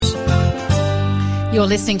You're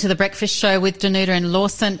listening to The Breakfast Show with Danuta and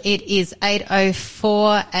Lawson. It is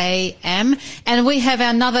 8:04 a.m. and we have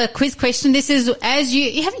another quiz question. This is, as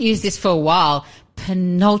you haven't used this for a while,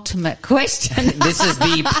 penultimate question. This is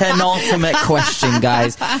the penultimate question,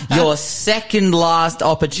 guys. Your second last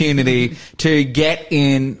opportunity to get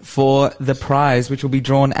in for the prize, which will be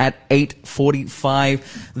drawn at 8:45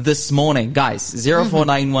 this morning. Guys,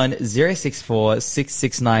 0491 064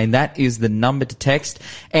 669. That is the number to text.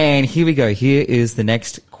 And here we go. Here is the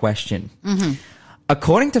next question.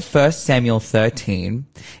 According to 1 Samuel 13,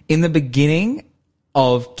 in the beginning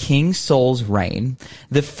of King Saul's reign,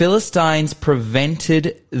 the Philistines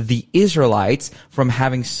prevented the Israelites from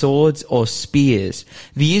having swords or spears.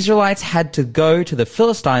 The Israelites had to go to the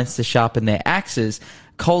Philistines to sharpen their axes,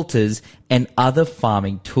 coulters, and other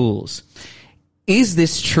farming tools. Is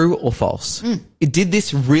this true or false? Did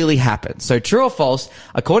this really happen? So true or false,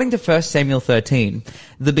 according to 1 Samuel 13,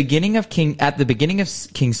 at the beginning of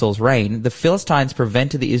King Saul's reign, the Philistines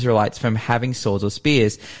prevented the Israelites from having swords or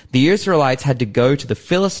spears. The Israelites had to go to the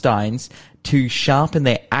Philistines to sharpen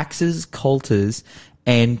their axes, coulters,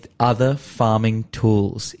 and other farming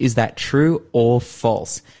tools. Is that true or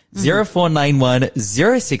false? 0491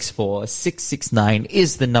 064 669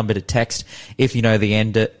 is the number to text if you know the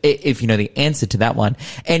answer to that one.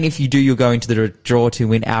 And if you do, you're going to the draw to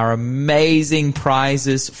win our amazing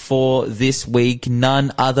prizes for this week.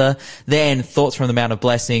 None other than Thoughts from the Mount of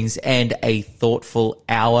Blessings and a Thoughtful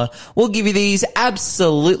Hour. We'll give you these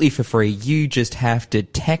absolutely for free. You just have to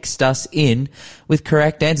text us in with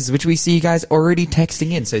correct answers, which we see you guys already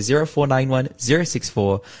texting in. So 0491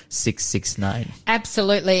 064 669.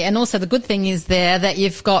 Absolutely. And also the good thing is there that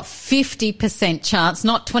you've got 50% chance,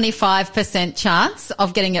 not 25% chance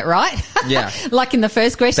of getting it right. Yeah. Like in the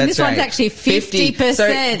first question. That's this one's right. actually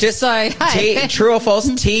 50%. So hey. True or false,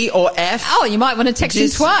 T or F? Oh, you might want to text him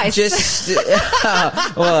twice.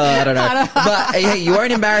 Well, I don't know. But hey, you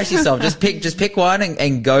won't embarrass yourself. Just pick one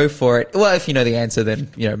and go for it. Well, if you know the answer, then,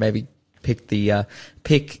 maybe pick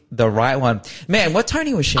the right one. Man, what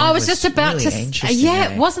Tony was sharing, I was just about really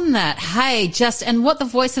to, wasn't that? Hey, and what the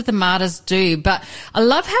Voice of the Martyrs do. But I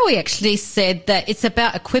love how he actually said that it's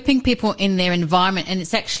about equipping people in their environment, and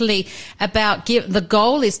it's actually about the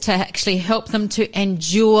goal is to actually help them to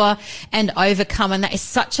endure and overcome. And that is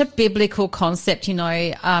such a biblical concept, and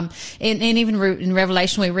even in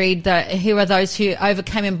Revelation we read that here are those who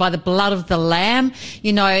overcame him by the blood of the Lamb.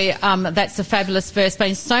 That's a fabulous verse, but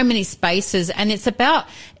in so many spaces, and it's about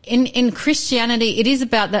in Christianity, it is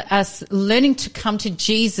about us learning to come to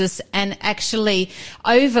Jesus and actually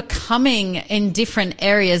overcoming in different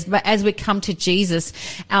areas. But as we come to Jesus,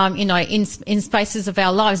 in spaces of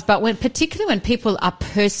our lives, but particularly when people are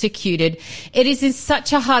persecuted, it is in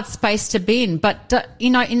such a hard space to be in. But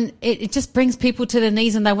it just brings people to their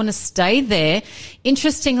knees and they want to stay there.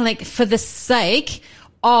 Interestingly, for the sake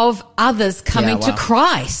of others coming to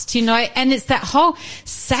Christ, and it's that whole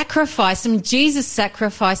sacrifice, and Jesus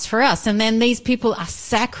sacrificed for us. And then these people are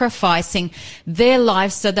sacrificing their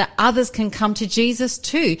lives so that others can come to Jesus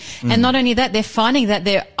too. And not only that, they're finding that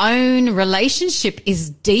their own relationship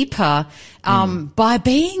is deeper by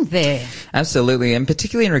being there. Absolutely. And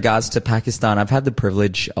particularly in regards to Pakistan, I've had the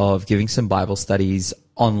privilege of giving some Bible studies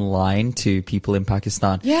online to people in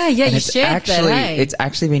Pakistan. Yeah, you shared that, hey? It's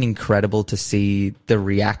actually been incredible to see the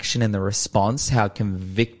reaction and the response, how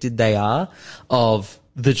convicted they are of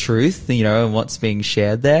the truth, and what's being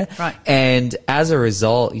shared there. Right. And as a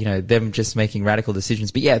result, them just making radical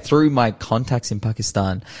decisions. But through my contacts in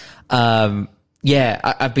Pakistan,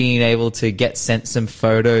 I've been able to get sent some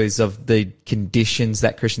photos of the conditions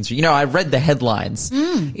that Christians, I read the headlines.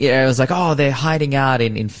 It was like, oh, they're hiding out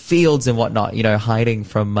in fields and whatnot, hiding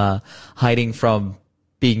from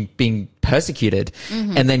being persecuted.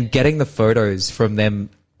 And then getting the photos from them,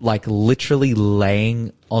 like literally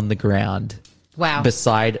laying on the ground. Wow.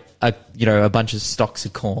 Beside a bunch of stalks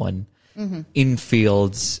of corn. In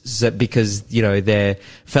fields, because, their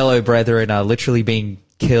fellow brethren are literally being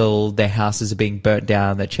killed, their houses are being burnt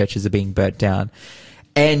down, their churches are being burnt down.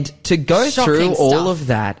 And to go through all of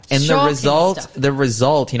that, and the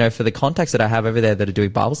result, for the contacts that I have over there that are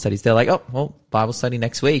doing Bible studies, they're like, oh, well, Bible study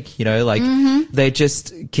next week, they're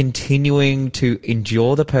just continuing to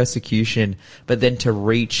endure the persecution, but then to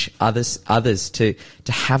reach others to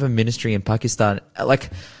have a ministry in Pakistan.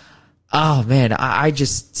 Oh man, I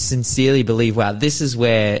just sincerely believe, wow, this is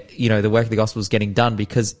where, the work of the gospel is getting done,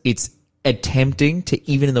 because it's attempting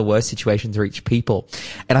to, even in the worst situations, reach people.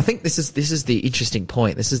 And I think this is the interesting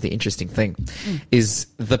point. This is the interesting thing, is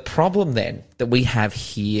the problem then that we have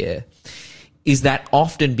here is that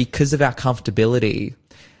often, because of our comfortability,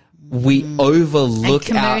 we overlook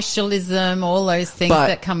and commercialism, all those things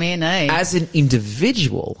that come in, as an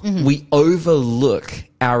individual, we overlook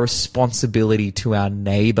our responsibility to our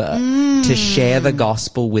neighbor to share the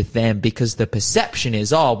gospel with them, because the perception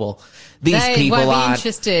is, these people won't be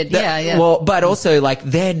interested. Yeah. Well, but also, like,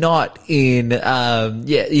 they're not in,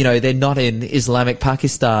 they're not in Islamic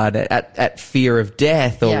Pakistan at fear of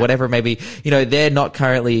death or whatever it may be. They're not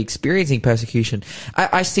currently experiencing persecution.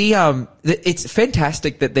 I see, it's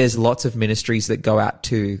fantastic that there's lots of ministries that go out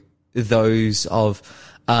to those of,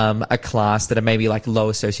 a class that are maybe like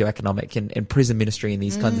lower socioeconomic and prison ministry and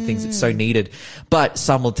these kinds of things. It's so needed. But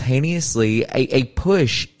simultaneously, a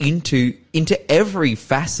push into every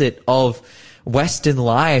facet of Western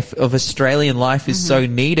life, of Australian life, is so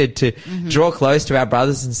needed to draw close to our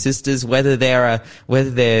brothers and sisters, whether they're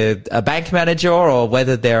a bank manager, or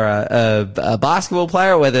whether they're a basketball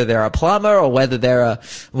player, or whether they're a plumber, or whether they're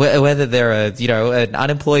an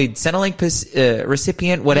unemployed Centrelink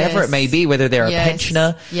recipient, whatever it may be, whether they're a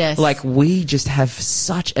pensioner. Yes. Like, we just have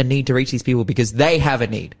such a need to reach these people because they have a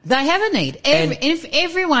need. They have a need. If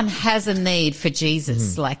everyone has a need for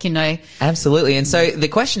Jesus, Absolutely. And so the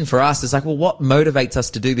question for us is like, well, what motivates us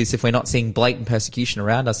to do this if we're not seeing blatant persecution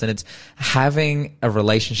around us? And it's having a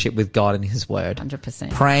relationship with God and His Word.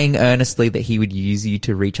 100%. Praying earnestly that He would use you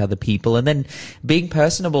to reach other people, and then being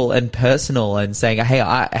personal and saying, hey,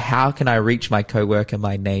 how can I reach my coworker,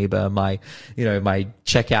 my neighbor, my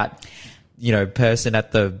checkout person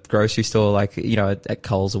at the grocery store, at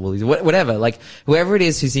Coles or Woolies, whatever, like whoever it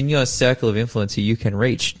is who's in your circle of influence who you can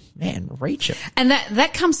reach, reach them. And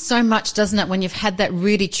that comes so much, doesn't it, when you've had that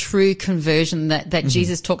really true conversion that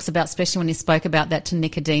Jesus talks about, especially when He spoke about that to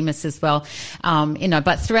Nicodemus as well.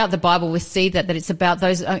 But throughout the Bible, we see that it's about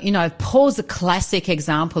those, Paul's a classic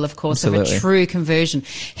example, of course, Absolutely. of a true conversion.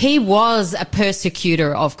 He was a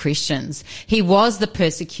persecutor of Christians. He was the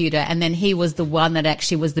persecutor, and then he was the one that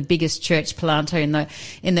actually was the biggest church planter in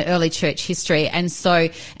the early church history, and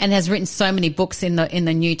has written so many books in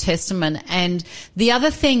the New Testament. And the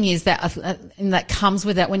other thing is that comes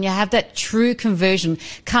with that, when you have that true conversion,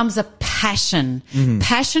 comes a passion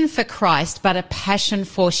passion for Christ, but a passion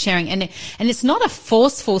for sharing. And it's not a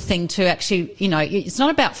forceful thing to actually, it's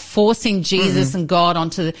not about forcing Jesus and God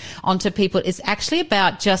onto people. It's actually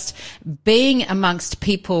about just being amongst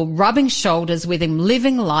people, rubbing shoulders with Him,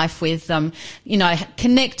 living life with them,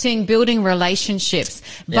 connecting, building relationships.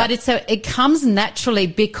 But it comes naturally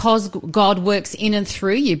because God works in and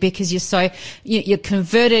through you, because you're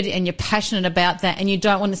converted and you're passionate about that, and you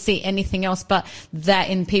don't want to see anything else but that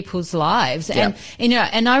in people's lives. And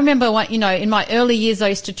I remember in my early years, I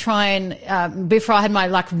used to try and before I had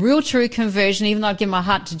my real true conversion, even though I'd given my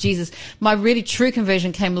heart to Jesus, my really true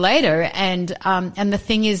conversion came later. And the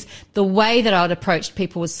thing is, the way that I would approach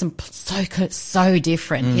people was so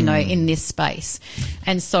different, in this space.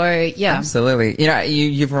 And so, Absolutely.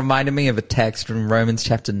 You've reminded me of a text from Romans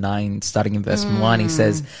chapter 9, starting in verse 1. He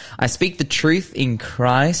says, I speak the truth in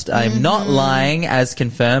Christ. I am not lying, as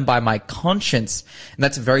confirmed by my conscience. And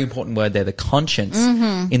that's a very important word there, the conscience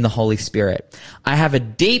in the Holy Spirit. I have a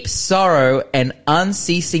deep sorrow and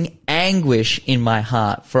unceasing anguish in my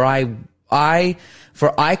heart, for I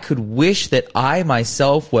could wish that I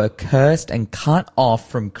myself were cursed and cut off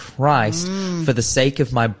from Christ for the sake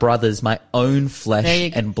of my brothers, my own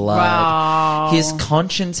flesh and blood. Wow. His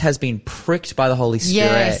conscience has been pricked by the Holy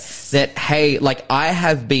Spirit that, hey, I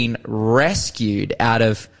have been rescued out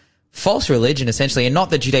of false religion, essentially. And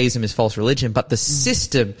not that Judaism is false religion, but the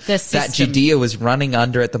system that Judea was running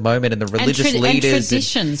under at the moment, and the religious leaders. And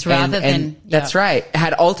traditions rather than... That's right.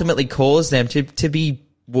 Had ultimately caused them to be,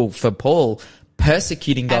 for Paul,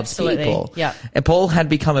 persecuting God's people. Yeah. And Paul had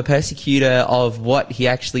become a persecutor of what he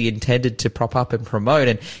actually intended to prop up and promote.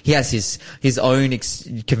 And he has his own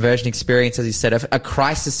conversion experience, as he said, a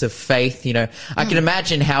crisis of faith. I can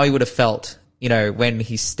imagine how he would have felt, when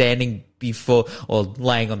he's standing before, or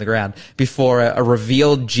laying on the ground before a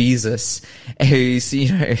revealed Jesus who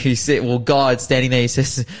said, well, God standing there, he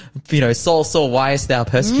says, Saul, Saul, why hast thou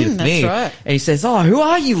persecuted me? Right. And he says, oh, who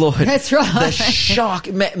are you, Lord? That's right. The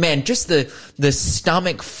shock, man, just the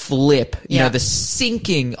stomach flip, the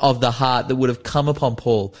sinking of the heart that would have come upon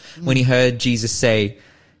Paul when he heard Jesus say,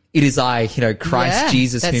 it is I, Christ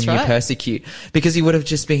Jesus, whom you persecute. Because he would have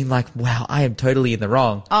just been like, wow, I am totally in the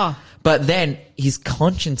wrong. Oh. But then his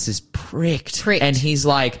conscience is pricked. And he's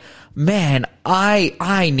like, man,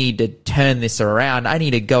 I need to turn this around. I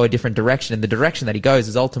need to go a different direction. And the direction that he goes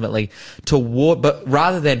is ultimately toward, but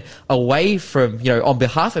rather than away from, on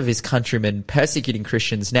behalf of his countrymen, persecuting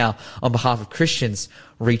Christians, now on behalf of Christians,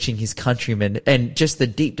 reaching his countrymen, and just the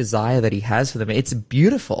deep desire that he has for them. It's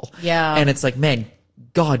beautiful. Yeah. And it's like, man,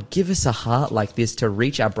 God, give us a heart like this to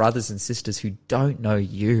reach our brothers and sisters who don't know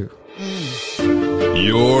you.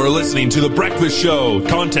 You're listening to The Breakfast Show.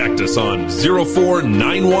 Contact us on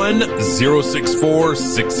 0491 064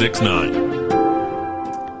 669.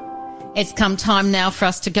 It's come time now for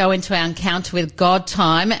us to go into our encounter with God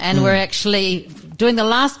time, and we're actually doing the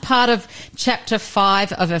last part of chapter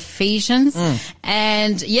 5 of Ephesians.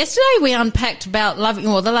 And yesterday we unpacked about loving,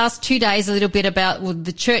 well, the last 2 days a little bit about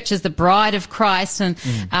the church as the bride of Christ, and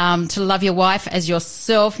to love your wife as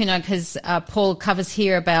yourself, you know, because Paul covers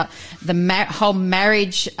here about the whole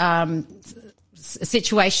marriage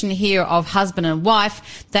situation here of husband and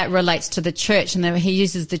wife that relates to the church, and then he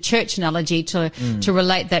uses the church analogy to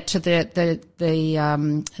relate that to the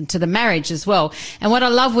marriage as well. And what I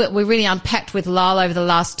love, what we really unpacked with Lyle over the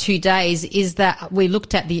last 2 days, is that we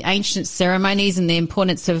looked at the ancient ceremonies and the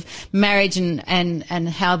importance of marriage and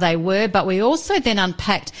how they were, but we also then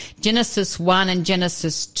unpacked Genesis 1 and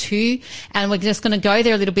Genesis 2, and we're just going to go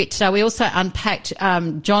there a little bit today. We also unpacked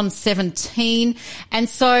John 17, and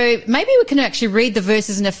so maybe we can actually read the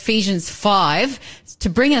verses in Ephesians 5 to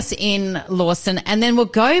bring us in, Lawson, and then we'll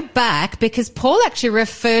go back because Paul actually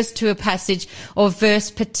refers to a passage or verse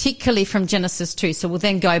particularly from Genesis 2. So we'll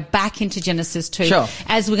then go back into Genesis 2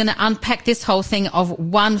 as we're going to unpack this whole thing of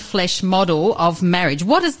one flesh model of marriage.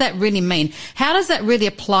 What does that really mean? How does that really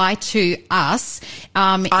apply to us?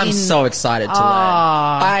 I'm so excited to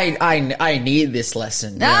learn. I need this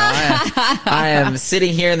lesson. You know? I am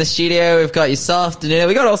sitting here in the studio. We've got yourself, Danuta.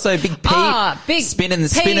 We got also Big Pete spinning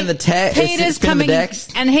the tech. Peter's coming, the decks.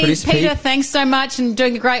 And Peter, thanks so much, and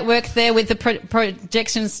doing great work there with the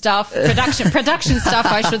production stuff,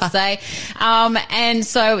 I should say. And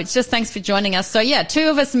so it's just thanks for joining us. So yeah, 2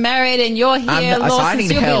 of us married, and you're here, Lawson, so I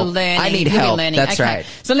need help. Learning. I need help. That's okay. right.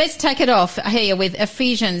 So let's take it off here with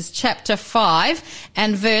Ephesians chapter 5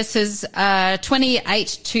 and verses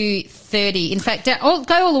 28 to 30. In fact, go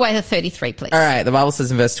all the way to 33, please. All right. The Bible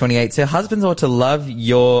says in verse 28, so husbands ought to love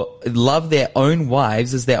their own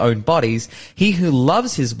wives as their own bodies. He who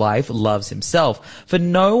loves his wife loves himself. For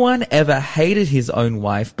no one ever hated his own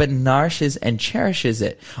wife, but nourishes and cherishes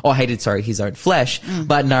it. Or his own flesh,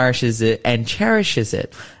 but nourishes it and cherishes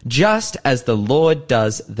it. Just as the Lord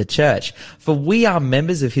does the church. For we are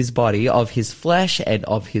members of his body, of his flesh, and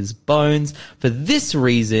of his bones. For this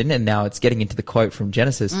reason, and now it's getting into the quote from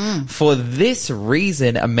Genesis, for this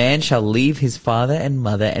reason a man shall leave his father and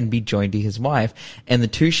mother and be joined to his wife, and the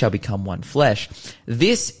two shall become one flesh.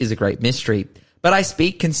 This is a great mystery. But I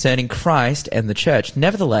speak concerning Christ and the church.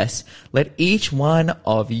 Nevertheless, let each one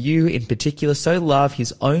of you in particular so love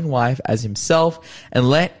his own wife as himself, and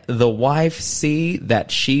let the wife see that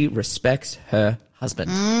she respects her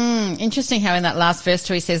husband. Interesting how in that last verse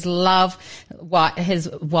too he says love his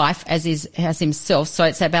wife as himself. So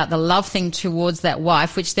it's about the love thing towards that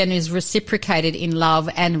wife, which then is reciprocated in love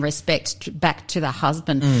and respect back to the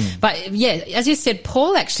husband. But yeah, as you said,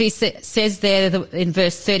 Paul actually says there in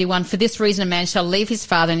verse 31, for this reason a man shall leave his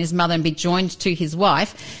father and his mother and be joined to his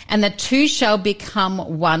wife, and the two shall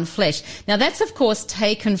become one flesh. Now that's of course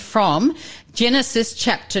taken from Genesis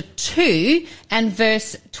chapter 2 and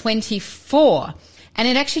verse 24. And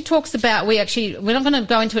it actually talks about, we're not going to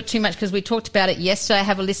go into it too much because we talked about it yesterday.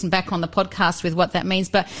 Have a listen back on the podcast with what that means.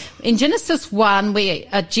 But in Genesis 1,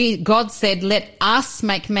 God said, let us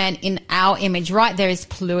make man in our image. Right there is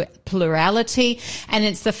plurality. And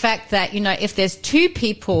it's the fact that, if there's 2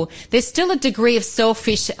 people, there's still a degree of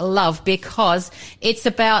selfish love because it's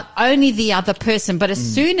about only the other person. But as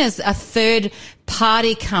soon as a third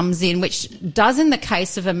party comes in, which does in the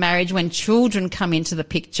case of a marriage when children come into the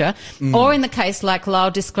picture, or in the case like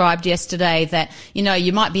Lyle described yesterday that,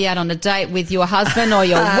 you might be out on a date with your husband or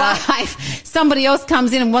your wife, somebody else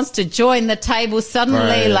comes in and wants to join the table,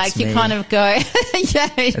 suddenly kind of go, yeah,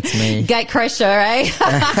 it's me. Gate crasher, eh?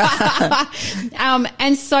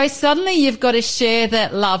 And so suddenly you've got to share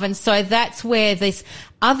that love, and so that's where this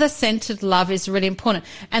other-centered love is really important.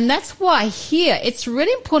 And that's why here it's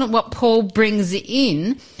really important what Paul brings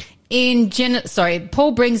in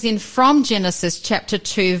Paul brings in from Genesis chapter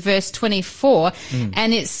 2 verse 24,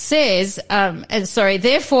 and it says,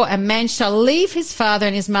 therefore a man shall leave his father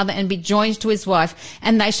and his mother and be joined to his wife,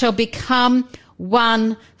 and they shall become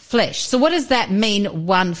one flesh. So what does that mean,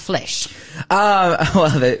 one flesh?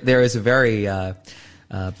 Well, there is a very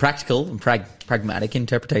practical and pragmatic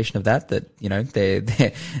interpretation of that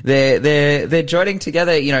they're joining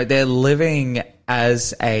together. They're living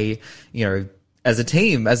as a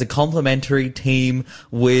team, as a complementary team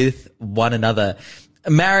with one another.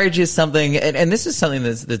 Marriage is something, and this is something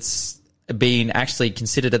that's being actually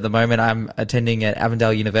considered at the moment. I'm attending at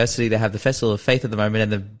Avondale University. They have the Festival of Faith at the moment,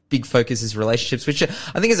 and the big focus is relationships, which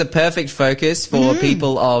I think is a perfect focus for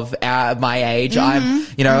people of my age. I'm,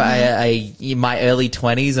 in my early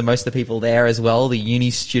 20s, and most of the people there as well, the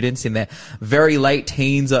uni students in their very late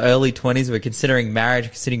teens or early 20s, were considering marriage,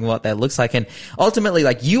 considering what that looks like. And ultimately,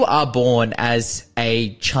 like, you are born as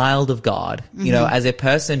a child of God, as a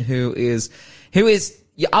person who is,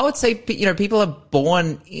 I would say, people are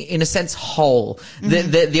born in a sense whole.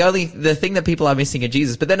 The thing that people are missing is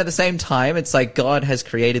Jesus. But then at the same time, it's like God has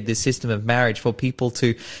created this system of marriage for people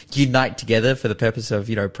to unite together for the purpose of,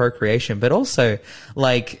 procreation, but also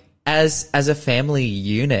like as a family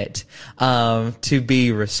unit, to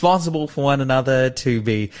be responsible for one another, to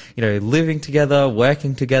be, living together,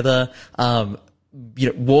 working together,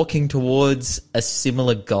 walking towards a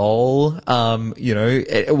similar goal,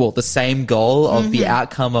 the same goal of the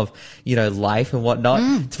outcome of, life and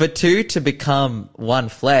whatnot. For two to become one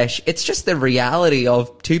flesh, it's just the reality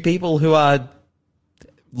of two people who are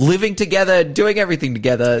living together, doing everything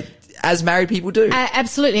together, as married people do.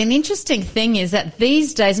 Absolutely. An interesting thing is that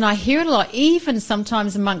these days, and I hear it a lot, even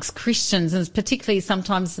sometimes amongst Christians, and particularly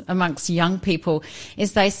sometimes amongst young people,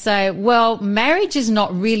 is they say, well, marriage is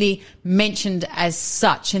not really mentioned as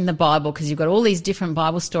such in the Bible because you've got all these different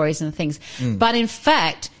Bible stories and things. But in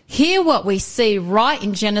fact, here what we see right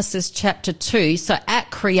in Genesis chapter 2, so at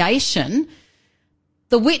creation,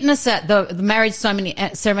 the witness at the marriage ceremony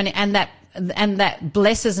and that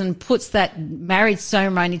blesses and puts that marriage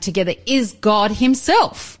ceremony together is God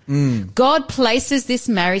himself. God places this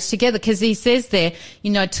marriage together because he says there,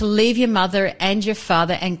 to leave your mother and your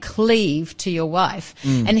father and cleave to your wife.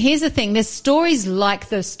 And here's the thing, there's stories like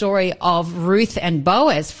the story of Ruth and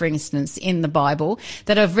Boaz, for instance, in the Bible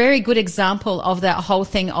that are a very good example of that whole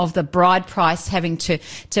thing of the bride price having to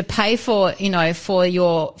pay for, for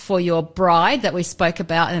your bride that we spoke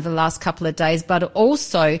about over the last couple of days, but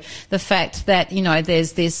also the fact that,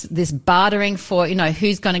 there's this bartering for,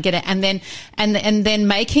 who's going to get it. And then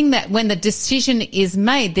making that when the decision is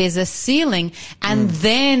made, there's a sealing, and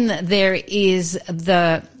then there is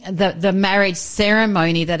the marriage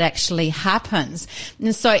ceremony that actually happens.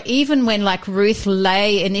 And so even when like Ruth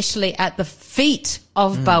lay initially at the feet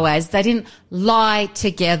of Boaz, they didn't lie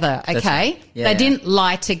together, okay? They didn't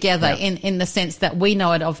lie together in the sense that we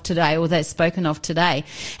know it of today, or that's spoken of today.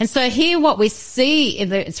 And so here what we see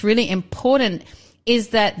it's really important is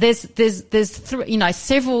that there's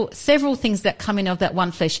several things that come in of that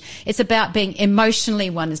one flesh. It's about being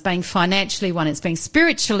emotionally one, it's being financially one, it's being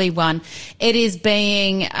spiritually one, it is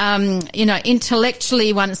being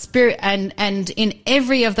intellectually one, spirit and in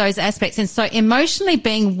every of those aspects. And so emotionally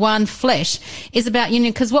being one flesh is about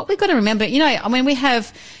union, because what we've got to remember, we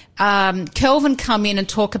have Kelvin come in and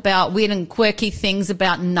talk about weird and quirky things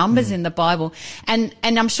about numbers in the Bible. And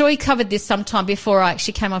I'm sure he covered this sometime before I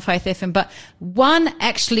actually came on Faith FM, but one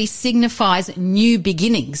actually signifies new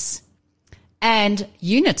beginnings and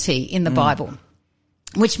unity in the Bible,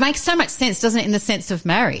 which makes so much sense, doesn't it, in the sense of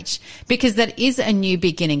marriage, because that is a new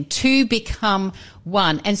beginning, to become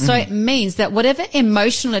one. And so it means that whatever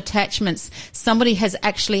emotional attachments somebody has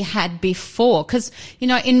actually had before, because,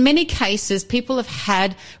 in many cases, people have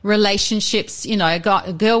had relationships, a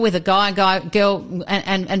girl with a guy, girl,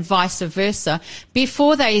 and vice versa,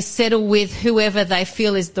 before they settle with whoever they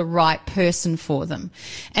feel is the right person for them.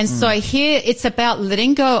 And so here it's about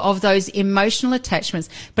letting go of those emotional attachments,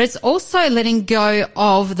 but it's also letting go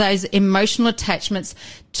of those emotional attachments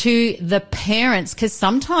to the parents, because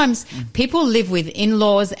sometimes people live with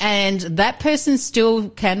in-laws and that person still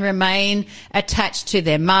can remain attached to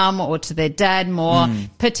their mum or to their dad more.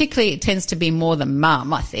 Particularly it tends to be more the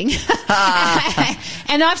mum, I think.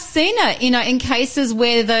 And I've seen it, in cases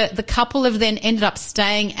where the couple have then ended up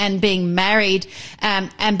staying and being married,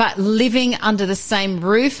 but living under the same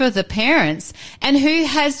roof of the parents, and who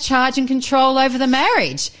has charge and control over the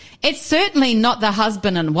marriage? It's certainly not the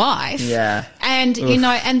husband and wife. Yeah. And,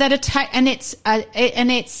 and that attack, and it's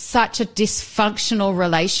such a dysfunctional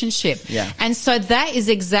relationship. Yeah. And so that is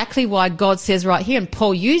exactly why God says right here, and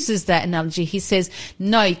Paul uses that analogy. He says,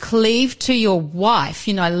 no, cleave to your wife,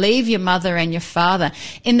 leave your mother and your father,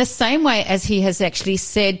 in the same way as he has actually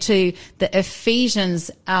said to the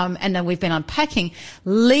Ephesians, and then we've been unpacking,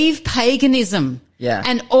 leave paganism. Yeah.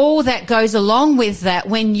 And all that goes along with that,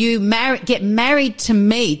 when you get married to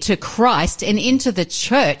me, to Christ, and into the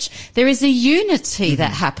church, there is a unity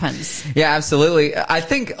that happens. Yeah, absolutely. I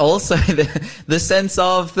think also the sense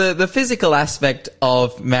of the physical aspect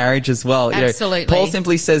of marriage as well. Absolutely. Paul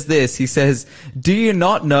simply says this. He says, do you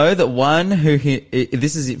not know that one who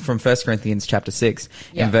this is from 1 Corinthians chapter 6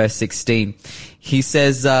 in verse 16. He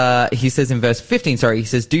says in verse 15, he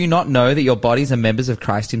says, do you not know that your bodies are members of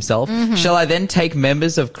Christ himself? Shall I then take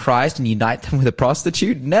members of Christ and unite them with a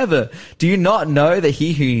prostitute? Never. Do you not know that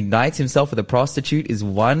he who unites himself with a prostitute is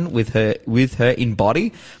one with her in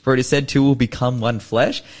body? For it is said, two will become one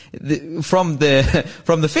flesh. From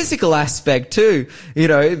the physical aspect too,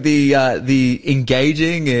 the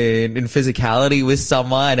engaging in physicality with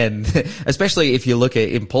someone, and especially if you look at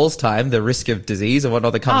in Paul's time, the risk of disease and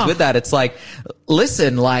whatnot that comes with that, it's like,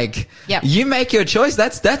 listen, you make your choice.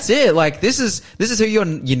 That's it. Like, this is who you're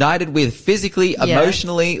united with physically,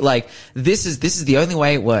 emotionally. Like, this is the only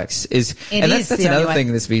way it works. That's another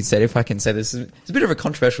thing that's being said. If I can say this, it's a bit of a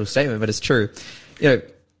controversial statement, but it's true.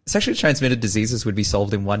 Sexually transmitted diseases would be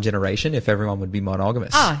solved in one generation if everyone would be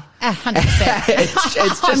monogamous. 100%.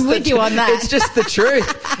 it's I'm with you on that. It's just the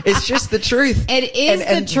truth. It's just the truth. It is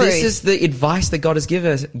the truth. This is the advice that God has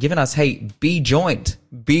given us. Hey, be joined.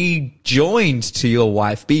 Be joined to your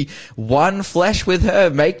wife. Be one flesh with her.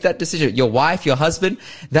 Make that decision. Your wife, your husband,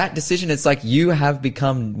 that decision, it's like you have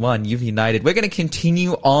become one. You've united. We're going to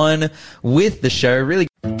continue on with the show. Really.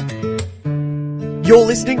 You're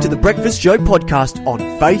listening to the Breakfast Show podcast on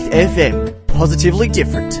Faith FM. Positively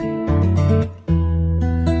different.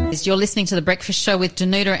 You're listening to the Breakfast Show with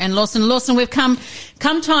Danuta and Lawson. Lawson, we've come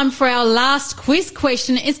time for our last quiz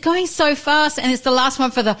question. It's going so fast, and it's the last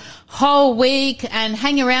one for the whole week. And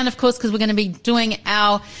hang around, of course, because we're going to be doing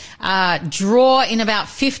our draw in about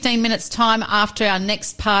 15 minutes' time after our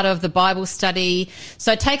next part of the Bible study.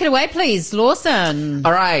 So take it away, please, Lawson.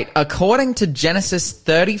 All right. According to Genesis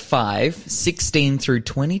 35:16 through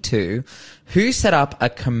 22, who set up a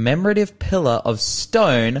commemorative pillar of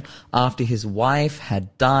stone after his wife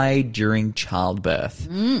had died during childbirth?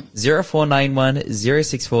 0491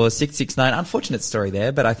 064 669. Unfortunate story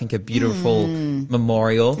there, but I think a beautiful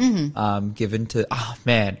memorial given to. Oh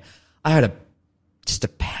man, I heard just a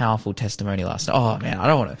powerful testimony last night. Oh man, I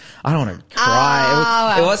don't want to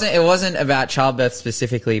cry. It wasn't about childbirth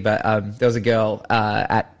specifically, but there was a girl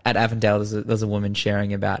at Avondale. There's a woman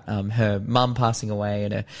sharing about her mum passing away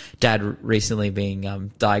and her dad recently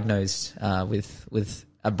being diagnosed with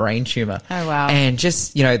a brain tumor. Oh wow! And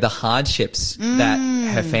just the hardships that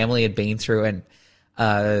her family had been through, and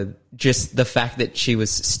just the fact that she was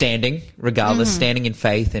standing in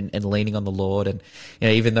faith and leaning on the Lord. And,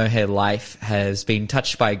 even though her life has been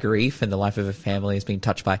touched by grief and the life of her family has been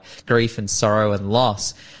touched by grief and sorrow and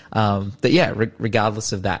loss,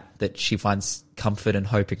 regardless of that she finds comfort and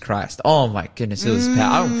hope in Christ. Oh my goodness, it was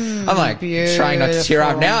powerful. I'm like trying not to tear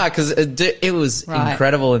up now because it was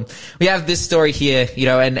incredible. And we have this story here,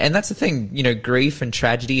 and that's the thing, grief and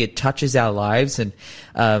tragedy, it touches our lives and,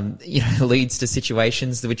 leads to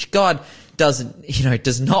situations which God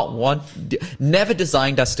does not want, never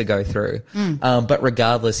designed us to go through. But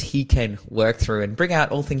regardless, he can work through and bring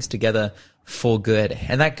out all things together for good.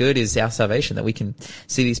 And that good is our salvation, that we can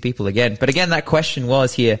see these people again. But again, that question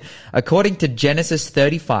was here, according to Genesis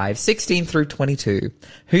 35:16 through 22,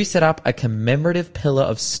 who set up a commemorative pillar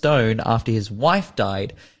of stone after his wife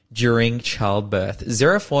died during childbirth?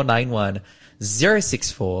 0491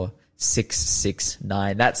 064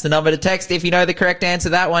 669. That's the number to text if you know the correct answer to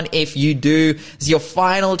that one. If you do, it's your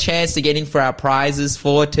final chance to get in for our prizes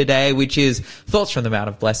for today, which is Thoughts from the Mount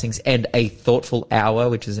of Blessings and A Thoughtful Hour,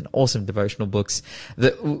 which is an awesome devotional books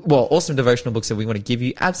that we want to give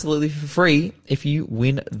you absolutely for free if you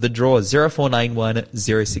win the draw. 0491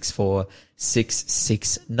 064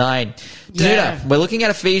 669. Danuta, we're looking at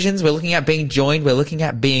Ephesians, we're looking at being joined, we're looking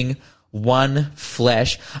at being one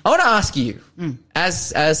flesh. I want to ask you,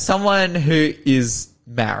 as someone who is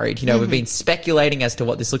married, we've been speculating as to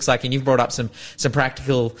what this looks like, and you've brought up some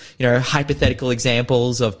practical, hypothetical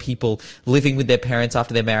examples of people living with their parents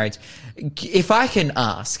after their marriage. If I can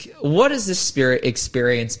ask, what has this spirit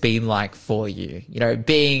experience been like for you?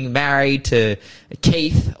 Being married to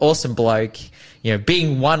Keith, awesome bloke,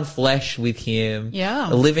 being one flesh with him,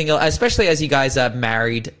 living, especially as you guys are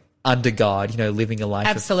married under God, living a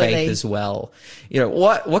life of faith as well.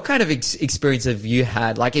 What kind of experience have you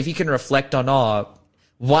had? Like, if you can reflect on,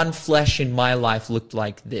 one flesh in my life looked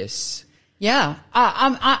like this. Yeah.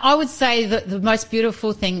 I would say that the most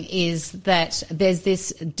beautiful thing is that there's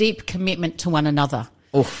this deep commitment to one another.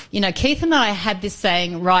 Oof. Keith and I had this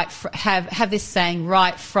saying have this saying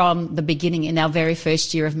right from the beginning in our very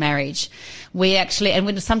first year of marriage. We actually, and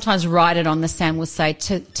we sometimes write it on the sand, we'll say,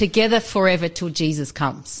 together forever till Jesus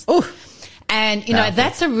comes. Oof. And, you know,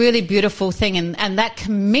 that's a really beautiful thing. And that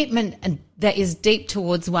commitment that is deep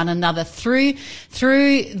towards one another through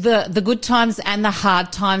the good times and the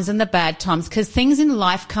hard times and the bad times, because things in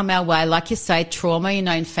life come our way, like you say, trauma, you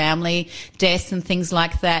know, in family, deaths and things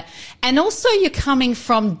like that. And also you're coming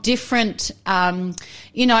from different,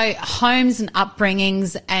 you know, homes and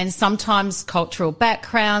upbringings and sometimes cultural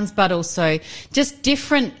backgrounds, but also just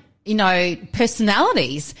different, you know,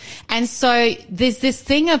 personalities. And so there's this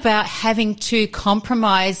thing about having to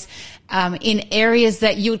compromise in areas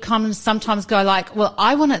that you would come and sometimes go like, well,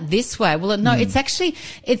 I want it this way. Well, no, it's actually,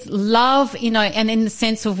 it's love, you know, and in the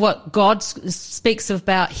sense of what God speaks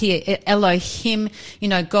about here, Elohim, you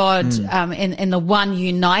know, God, and the one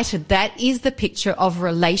united, that is the picture of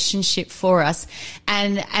relationship for us.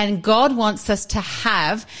 And God wants us to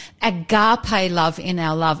have agape love in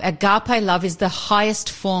our love. Agape love is the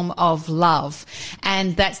highest form of love.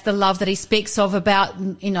 And that's the love that he speaks of about,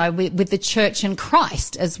 you know, with the church and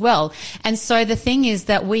Christ as well. And so the thing is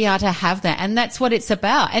that we are to have that, and that's what it's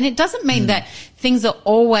about. And it doesn't mean that things are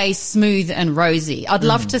always smooth and rosy. I'd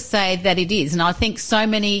love to say that it is. And I think so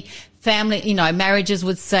many family, you know, marriages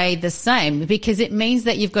would say the same, because it means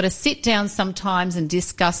that you've got to sit down sometimes and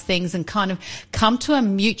discuss things and kind of come to a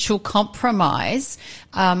mutual compromise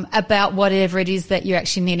about whatever it is that you're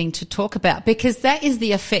actually needing to talk about, because that is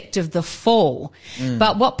the effect of the fall.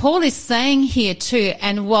 But what Paul is saying here too,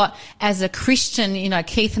 and what as a Christian, you know,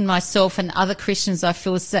 Keith and myself and other Christians I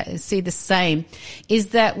feel see the same, is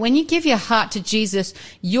that when you give your heart to Jesus,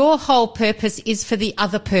 your whole purpose is for the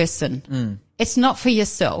other person. It's not for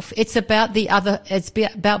yourself. It's about the other. It's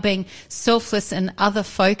about being selfless and other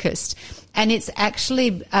focused. And it's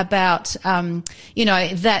actually about, you know,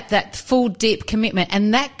 that full deep commitment.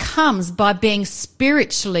 And that comes by being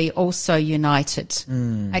spiritually also united.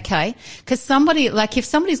 Okay. Cause somebody, like if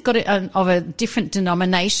somebody's got of a different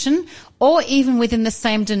denomination, or even within the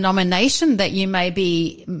same denomination that you may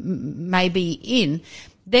be in,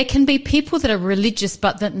 there can be people that are religious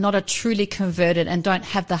but that not are truly converted and don't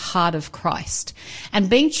have the heart of Christ. And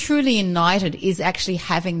being truly united is actually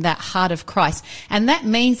having that heart of Christ. And that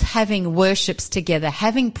means having worships together,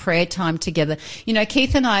 having prayer time together. You know,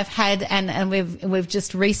 Keith and I have had, and we've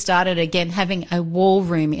just restarted again, having a war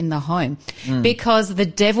room in the home, because the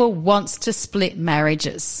devil wants to split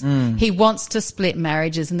marriages. He wants to split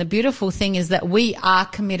marriages. And the beautiful thing is that we are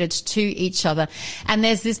committed to each other. And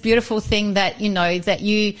there's this beautiful thing that, you know, that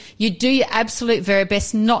you do your absolute very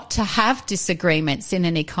best not to have disagreements in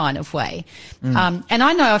any kind of way. And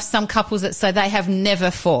I know of some couples that say they have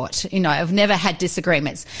never fought, you know, have never had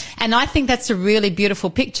disagreements. And I think that's a really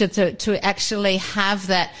beautiful picture to actually have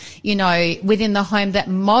that, you know, within the home, that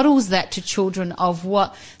models that to children of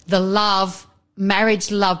what the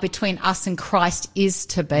marriage love between us and Christ is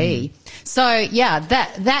to be. So yeah,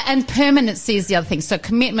 that and permanency is the other thing. So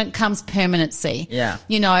commitment comes permanency. Yeah.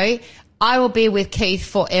 You know, I will be with Keith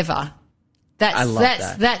forever.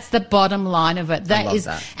 That's the bottom line of it. That is,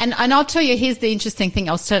 and I'll tell you, here's the interesting thing.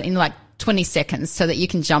 I'll start in like 20 seconds so that you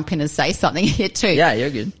can jump in and say something here too. Yeah,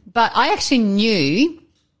 you're good. But I actually knew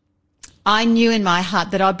in my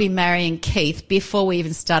heart that I'd be marrying Keith before we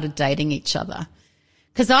even started dating each other.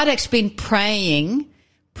 Because I'd actually been praying,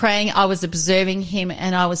 I was observing him,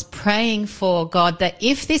 and I was praying for God that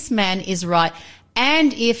if this man is right,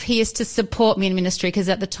 and if he is to support me in ministry, because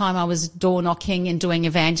at the time I was door knocking and doing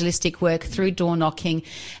evangelistic work through door knocking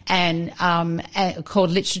and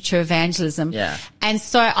called literature evangelism. Yeah. And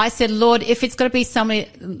so I said, Lord, if it's got to be somebody,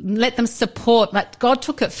 let them support. But God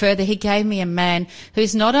took it further. He gave me a man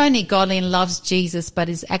who's not only godly and loves Jesus, but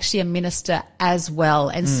is actually a minister as well.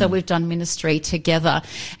 And so we've done ministry together.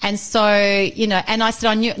 And so, you know, and I said,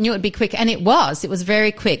 I knew it would be quick. And it was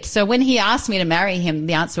very quick. So when he asked me to marry him,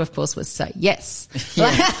 the answer, of course, was say yes.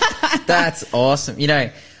 Yeah, that's awesome. You know,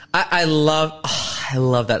 I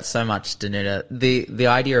love that so much, Danuta. The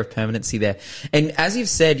idea of permanency there. And as you've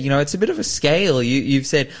said, you know, it's a bit of a scale. You've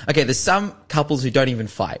said, okay, there's some couples who don't even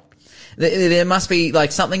fight. There must be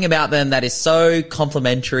like something about them that is so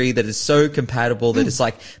complementary, that is so compatible, that it's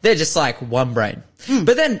like, they're just like one brain.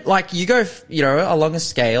 But then like you go, you know, along a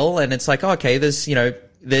scale and it's like, okay,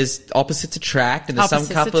 there's opposites attract, and there's some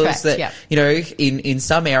couples that, you know, in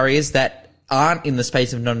some areas that aren't in the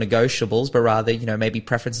space of non-negotiables, but rather, you know, maybe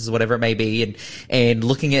preferences or whatever it may be, and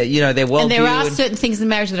looking at, you know, their worldview. And there are certain things in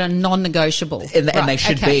marriage that are non-negotiable. And they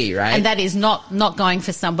should be, right? And that is not going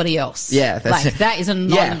for somebody else. Yeah. That is a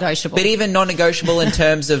non-negotiable. Yeah. But even non-negotiable in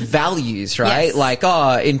terms of values, right? Yes. Like,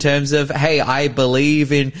 in terms of, hey, I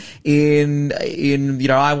believe in, you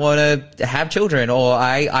know, I want to have children, or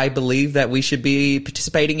I believe that we should be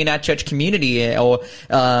participating in our church community, or,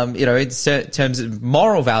 you know, in terms of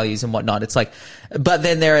moral values and whatnot. It's like, like, but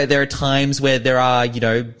then there are times where there are, you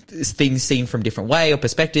know, things seen from different way or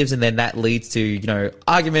perspectives, and then that leads to, you know,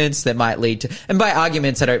 arguments that might lead to, and by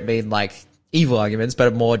arguments, I don't mean like evil arguments,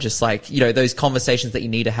 but more just like, you know, those conversations that you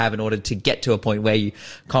need to have in order to get to a point where you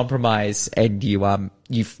compromise and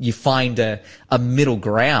you find a middle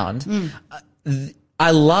ground.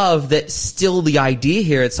 I love that still the idea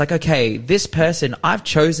here. It's like, okay, this person, I've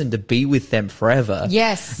chosen to be with them forever.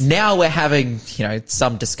 Yes. Now we're having, you know,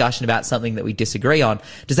 some discussion about something that we disagree on.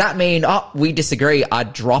 Does that mean, we disagree, I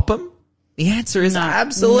drop them? The answer is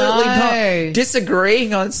absolutely not.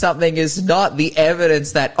 Disagreeing on something is not the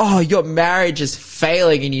evidence that, your marriage is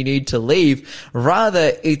failing and you need to leave.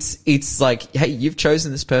 Rather, it's like, hey, you've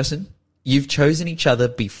chosen this person. You've chosen each other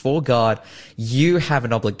before God. You have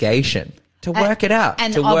an obligation to work it out,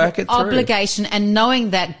 and to work it through. Obligation, and knowing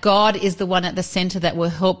that God is the one at the center that will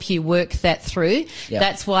help you work that through. Yeah.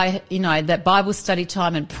 That's why, you know, that Bible study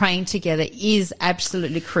time and praying together is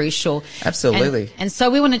absolutely crucial. Absolutely. And so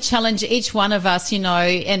we want to challenge each one of us, you know,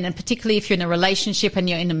 and particularly if you're in a relationship and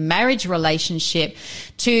you're in a marriage relationship,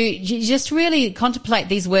 to just really contemplate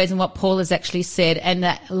these words and what Paul has actually said,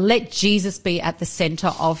 and let Jesus be at the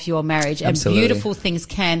center of your marriage. Absolutely. And beautiful things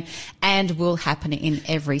can and will happen in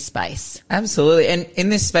every space. Absolutely. And in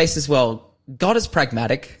this space as well, God is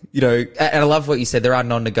pragmatic, you know, and I love what you said. There are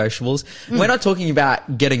non-negotiables. We're not talking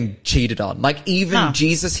about getting cheated on. Like even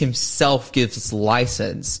Jesus himself gives us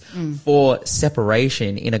license for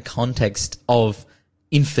separation in a context of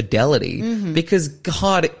infidelity, because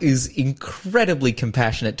God is incredibly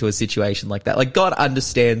compassionate to a situation like that. Like God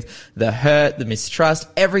understands the hurt, the mistrust,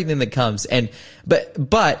 everything that comes. And,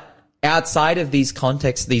 but outside of these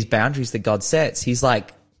contexts, these boundaries that God sets, he's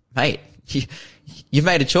like, mate, you've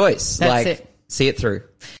made a choice. That's it. See it through.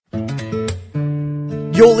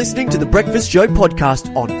 You're listening to the Breakfast Show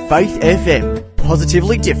podcast on Faith FM.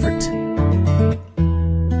 Positively different.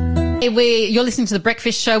 You're listening to the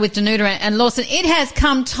Breakfast Show with Danuta and Lawson. It has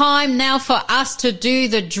come time now for us to do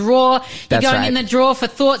the draw. You're going in the draw for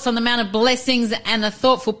thoughts on the Mount of Blessings and the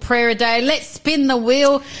thoughtful prayer a day. Let's spin the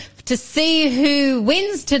wheel to see who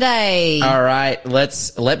wins today. All right,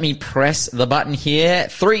 let me press the button here.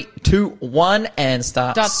 3, 2, 1, and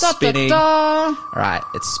start spinning. All right,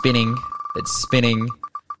 it's spinning. It's spinning.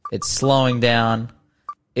 It's slowing down.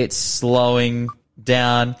 It's slowing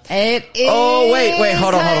down. It is. Oh wait,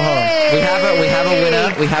 hold on. We have a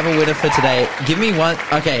winner. We have a winner for today. Give me one.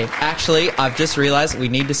 Okay, actually, I've just realized we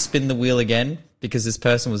need to spin the wheel again, because this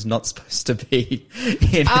person was not supposed to be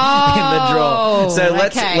in the draw. So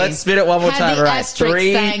let's spin it one more time. All right,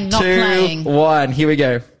 3, 2, 1. Here we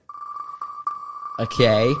go.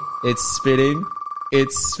 Okay, it's spinning.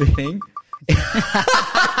 It's spinning.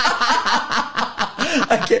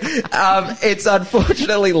 Okay, it's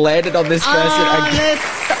unfortunately landed on this person again.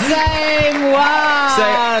 The same one.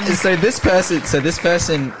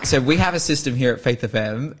 So we have a system here at Faith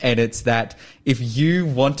FM, and it's that if you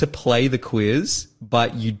want to play the quiz,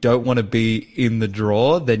 but you don't want to be in the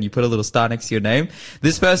draw, then you put a little star next to your name.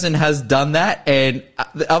 This person has done that, and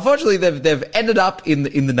unfortunately they've ended up in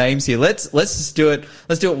the names here. Let's just do it.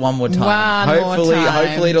 Let's do it one more time.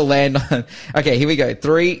 Hopefully it'll land on. Okay, here we go.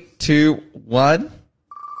 3, 2, 1.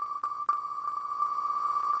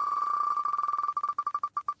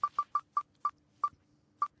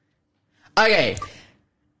 Okay.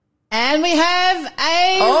 And we have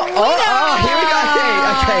a winner. Here we go.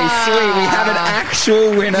 Okay, sweet. We have an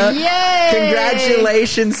actual winner. Yay!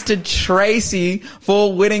 Congratulations to Tracy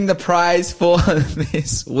for winning the prize for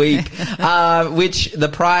this week, which the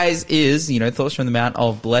prize is, you know, Thoughts from the Mount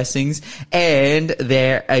of Blessings, and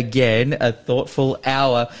there again, a thoughtful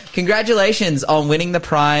hour. Congratulations on winning the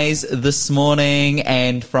prize this morning,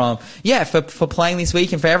 and for playing this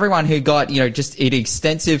week, and for everyone who got, you know, just an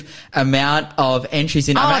extensive amount of entries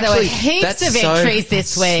in. Heaps of entries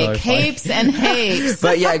this week. Heaps and heaps.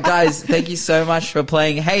 But yeah, guys, thank you so much for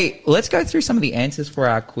playing. Hey, let's go through some of the answers for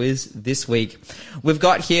our quiz this week. We've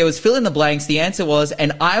got here was fill in the blanks. The answer was,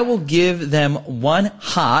 and I will give them one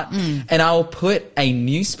heart, and I will put a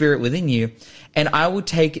new spirit within you, and I will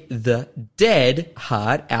take the dead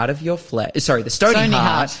heart out of your flesh. Sorry, the stony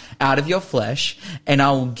heart out of your flesh, and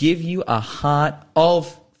I will give you a heart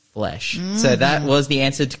of flesh. So that was the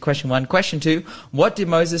answer to question 1. Question 2, what did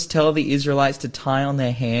Moses tell the Israelites to tie on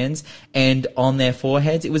their hands and on their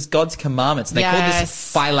foreheads? It was God's commandments. They called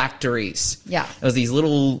this phylacteries. Yeah. It was these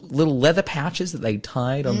little leather pouches that they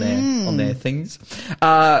tied on their things.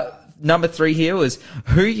 Number 3 here was,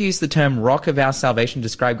 who used the term rock of our salvation to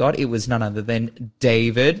describe God? It was none other than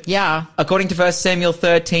David. Yeah. According to 1 Samuel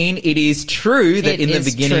 13, it is true that in the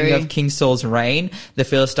beginning of King Saul's reign, the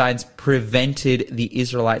Philistines prevented the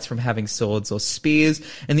Israelites from having swords or spears,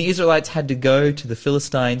 and the Israelites had to go to the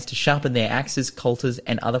Philistines to sharpen their axes, coulters,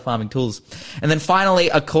 and other farming tools. And then finally,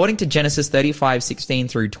 according to Genesis 35:16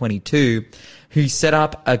 through 22, who set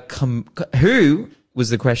up a who was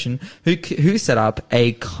the question, who set up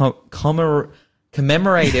a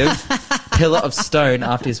commemorative pillar of stone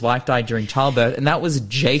after his wife died during childbirth, and that was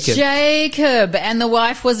Jacob. And the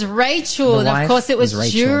wife was Rachel. And of course, it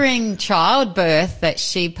was during childbirth that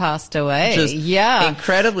she passed away. Just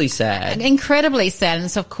incredibly sad. Incredibly sad. And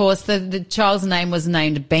so, of course, the child's name was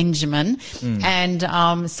named Benjamin.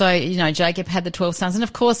 And so, you know, Jacob had the 12 sons. And,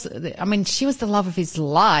 of course, I mean, she was the love of his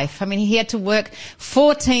life. I mean, he had to work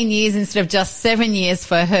 14 years instead of just 7 years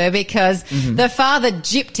for her because the father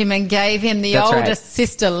gypped him and gave him the oldest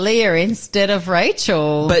sister Leah instead of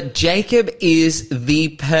Rachel. But Jacob is the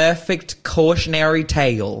perfect cautionary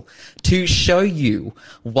tale to show you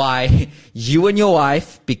why you and your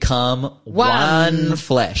wife become one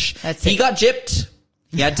flesh. He got gypped.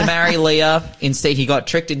 He had to marry Leah. Instead, he got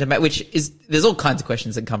tricked into which is, there's all kinds of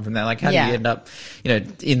questions that come from that. Like, how do you end up, you know,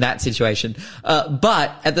 in that situation?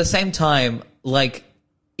 But at the same time, like,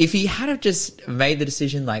 if he had have just made the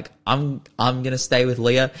decision, like, I'm going to stay with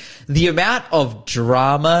Leah, the amount of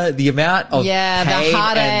drama, the amount of pain the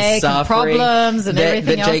heartache and suffering and problems and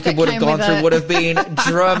everything that Jacob would have gone through would have been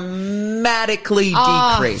dramatically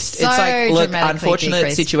decreased. So it's like, look, unfortunate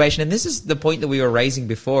decreased. Situation. And this is the point that we were raising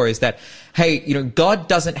before, is that, hey, you know, God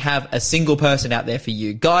doesn't have a single person out there for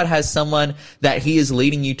you. God has someone that he is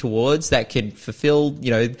leading you towards that can fulfill,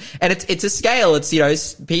 you know, and it's a scale. It's, you know,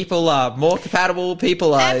 people are more compatible.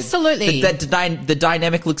 People are absolutely. The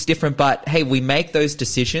dynamic looks different, but hey, we make those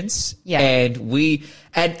decisions and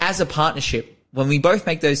as a partnership, when we both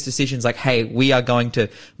make those decisions, like, hey, we are going to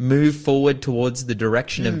move forward towards the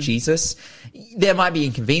direction of Jesus, there might be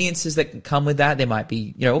inconveniences that can come with that. There might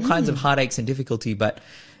be, you know, all kinds of heartaches and difficulty, but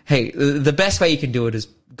hey, the best way you can do it is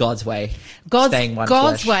God's way. God's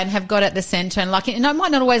way, and have God at the center. And like, you know, it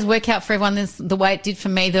might not always work out for everyone the way it did for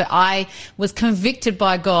me, that I was convicted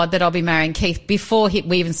by God that I'll be marrying Keith before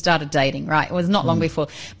we even started dating, right? It was not long before.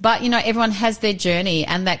 But, you know, everyone has their journey,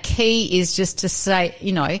 and that key is just to say,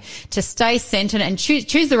 you know, to stay centered and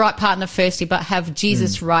choose the right partner firstly, but have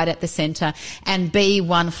Jesus right at the center and be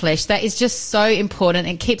one flesh. That is just so important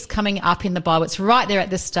and keeps coming up in the Bible. It's right there at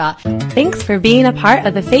the start. Thanks for being a part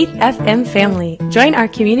of the Faith FM family. Join our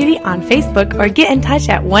community on Facebook or get in touch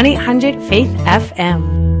at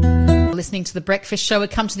 1-800-FAITH-FM. Listening to The Breakfast Show. We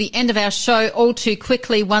come to the end of our show all too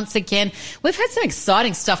quickly once again. We've had some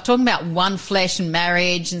exciting stuff talking about one flesh and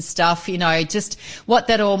marriage and stuff, you know, just what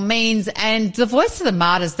that all means. And the Voice of the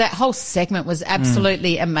Martyrs, that whole segment was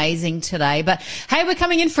absolutely amazing today. But hey, we're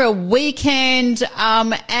coming in for a weekend,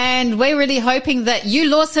 and we're really hoping that you,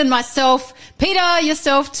 Lawson, myself, Peter,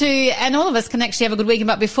 yourself too, and all of us can actually have a good weekend.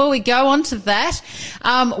 But before we go on to that,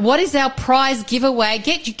 what is our prize giveaway?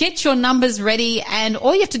 Get your numbers ready, and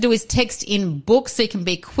all you have to do is text in book so you can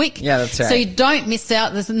be quick. Yeah, that's right. So you don't miss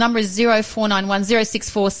out. The number is 0491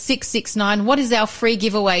 064 669. What is our free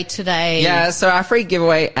giveaway today? Yeah, so our free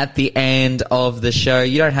giveaway at the end of the show.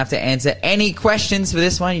 You don't have to answer any questions for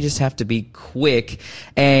this one. You just have to be quick.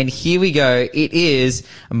 And here we go. It is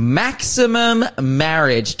Maximum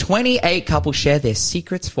Marriage. 28 couples share their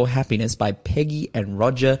secrets for happiness by Peggy and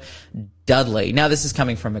Roger Dudley. Now, this is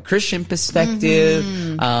coming from a Christian perspective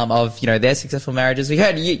of, you know, their successful marriages. We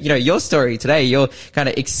heard, you know, your story today, your kind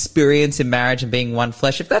of experience in marriage and being one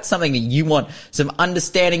flesh. If that's something that you want some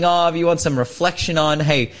understanding of, you want some reflection on,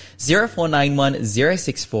 hey, 0491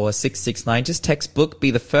 064 669. Just text book,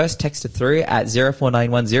 be the first texter through at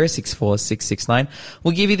 0491 064 669.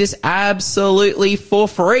 We'll give you this absolutely for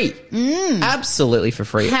free. Absolutely for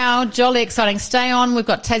free. How jolly exciting. Stay on. We've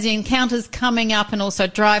got Tassie Encounters coming up and also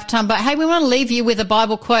Drive Time. But hey, we want to leave you with a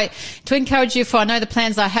Bible quote to encourage you. For I know the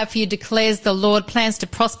plans I have for you, declares the Lord, plans to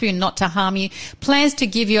prosper you and not to harm you, plans to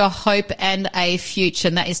give you a hope and a future.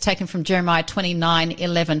 And that is taken from Jeremiah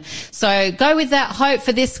 29:11. So go with that hope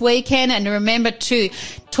for this weekend, and remember to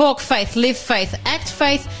talk faith, live faith, act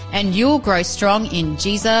faith, and you'll grow strong in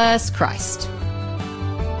Jesus Christ.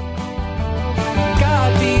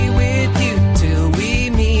 God be with you till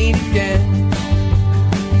we meet again.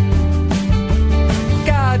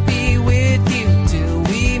 God be with you till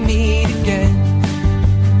we meet again.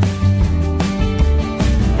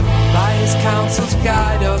 By his counsel's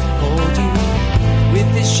guide uphold you, with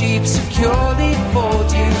his sheep securely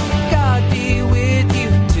fold you. God be with you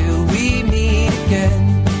till we meet again.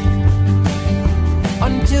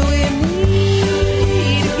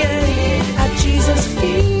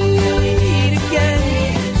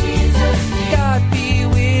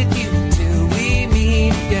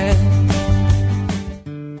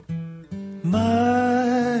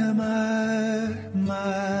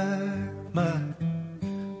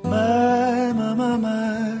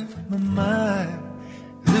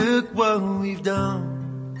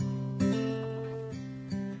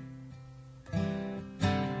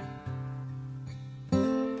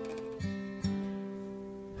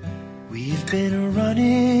 been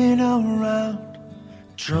running around,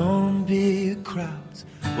 drawn big crowds,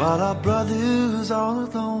 while our brother's all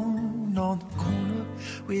alone on the corner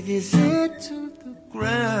with his head to the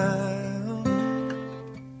ground.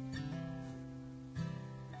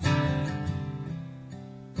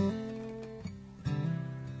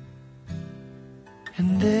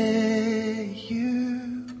 And there you